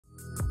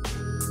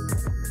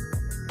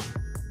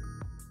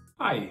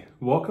Hi,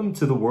 welcome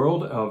to the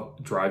world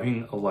of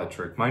driving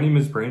electric. My name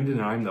is Brandon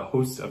and I'm the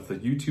host of the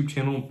YouTube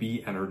channel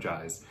Be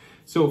Energized.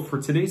 So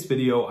for today's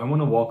video, I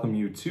want to welcome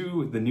you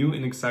to the new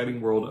and exciting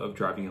world of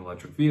driving an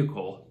electric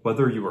vehicle.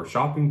 Whether you are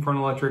shopping for an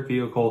electric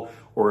vehicle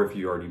or if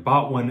you already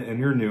bought one and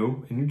you're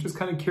new and you're just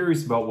kind of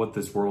curious about what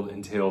this world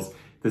entails,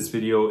 this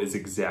video is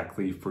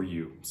exactly for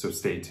you. So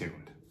stay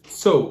tuned.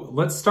 So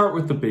let's start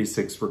with the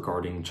basics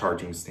regarding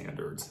charging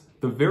standards.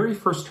 The very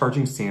first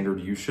charging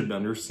standard you should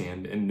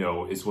understand and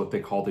know is what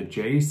they call the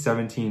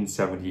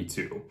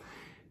J1772.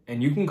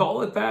 And you can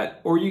call it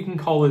that, or you can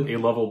call it a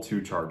level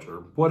 2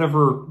 charger,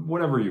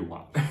 whatever you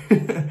want.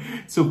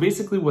 So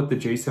basically what the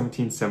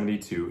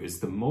J1772 is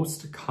the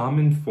most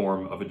common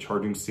form of a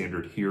charging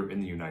standard here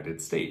in the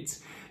United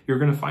States. You're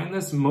going to find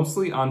this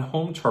mostly on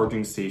home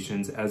charging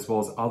stations as well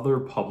as other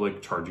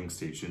public charging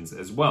stations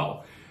as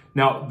well.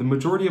 Now, the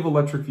majority of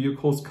electric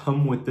vehicles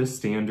come with this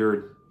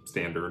standard,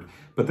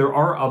 but there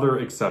are other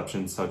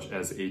exceptions such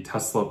as a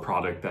Tesla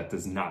product that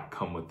does not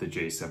come with the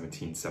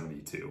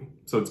J1772.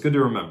 So it's good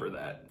to remember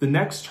that. The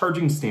next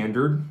charging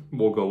standard,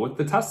 we'll go with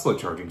the Tesla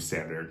charging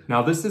standard.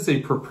 Now, this is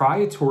a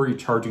proprietary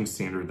charging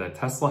standard that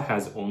Tesla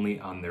has only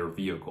on their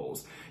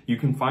vehicles. You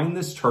can find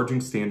this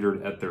charging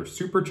standard at their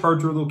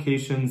supercharger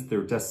locations,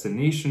 their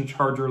destination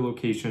charger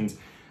locations,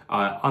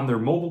 on their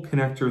mobile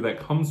connector that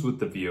comes with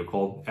the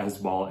vehicle,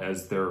 as well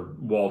as their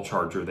wall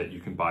charger that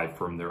you can buy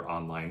from their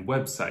online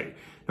website.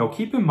 Now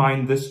keep in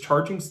mind, this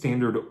charging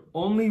standard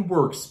only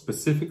works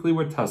specifically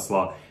with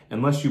Tesla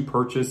unless you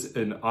purchase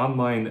an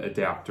online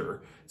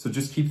adapter. So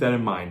just keep that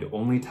in mind,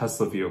 only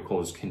Tesla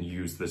vehicles can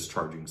use this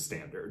charging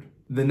standard.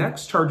 The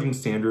next charging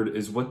standard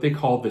is what they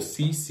call the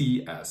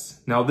CCS.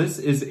 Now this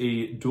is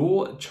a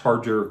dual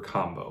charger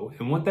combo.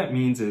 And what that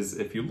means is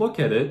if you look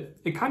at it,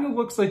 it kind of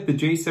looks like the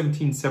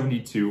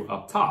J1772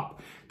 up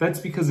top. That's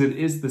because it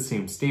is the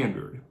same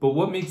standard. But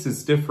what makes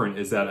this different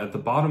is that at the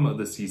bottom of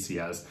the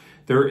CCS,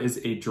 there is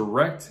a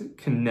direct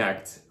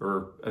connect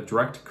or a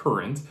direct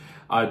current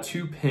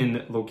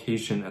 2-pin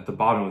location at the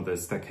bottom of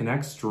this that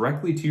connects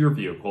directly to your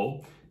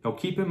vehicle. Now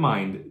keep in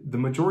mind, the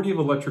majority of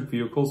electric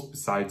vehicles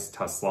besides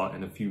Tesla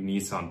and a few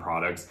Nissan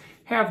products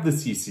have the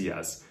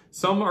CCS.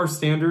 Some are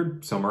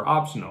standard, some are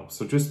optional.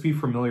 So just be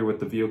familiar with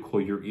the vehicle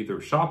you're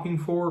either shopping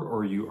for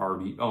or you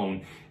already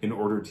own in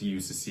order to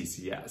use the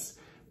CCS.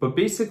 But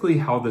basically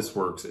how this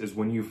works is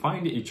when you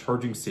find a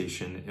charging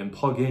station and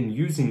plug in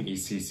using a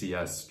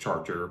CCS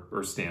charger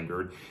or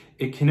standard,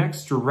 it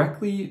connects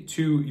directly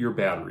to your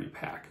battery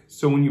pack.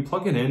 So when you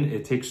plug it in,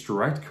 it takes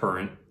direct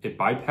current, it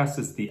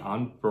bypasses the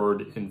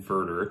onboard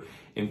inverter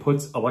and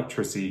puts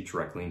electricity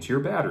directly into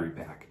your battery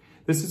pack.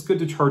 This is good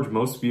to charge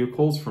most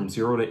vehicles from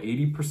 0 to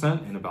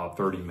 80% in about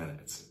 30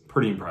 minutes.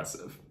 Pretty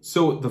impressive.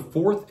 So the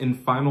fourth and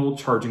final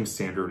charging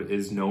standard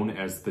is known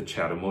as the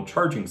CHAdeMO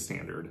charging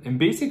standard. And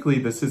basically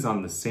this is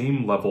on the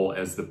same level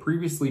as the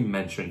previously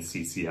mentioned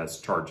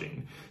CCS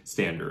charging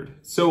standard.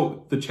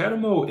 So the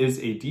CHAdeMO is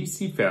a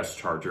DC fast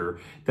charger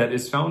that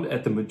is found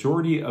at the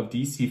majority of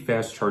DC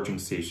fast charging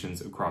stations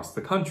across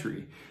the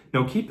country.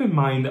 Now keep in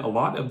mind, a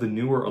lot of the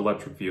newer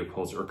electric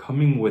vehicles are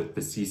coming with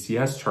the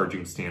CCS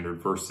charging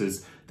standard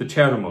versus the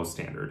CHAdeMO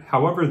standard.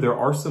 However, there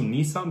are some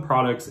Nissan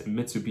products and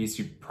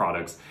Mitsubishi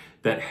products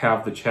that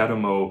have the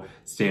CHAdeMO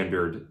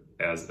standard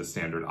as a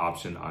standard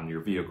option on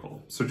your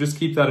vehicle. So just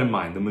keep that in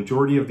mind. The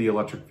majority of the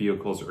electric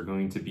vehicles are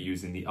going to be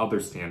using the other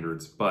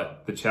standards,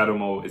 but the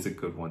CHAdeMO is a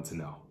good one to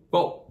know.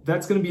 Well,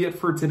 that's going to be it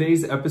for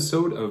today's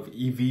episode of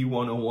EV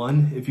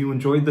 101. If you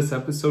enjoyed this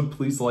episode,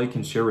 please like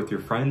and share with your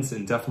friends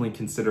and definitely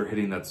consider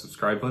hitting that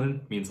subscribe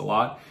button. It means a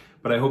lot.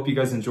 But I hope you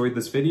guys enjoyed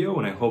this video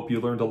and I hope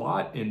you learned a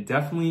lot and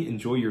definitely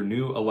enjoy your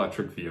new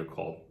electric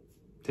vehicle.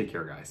 Take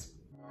care, guys.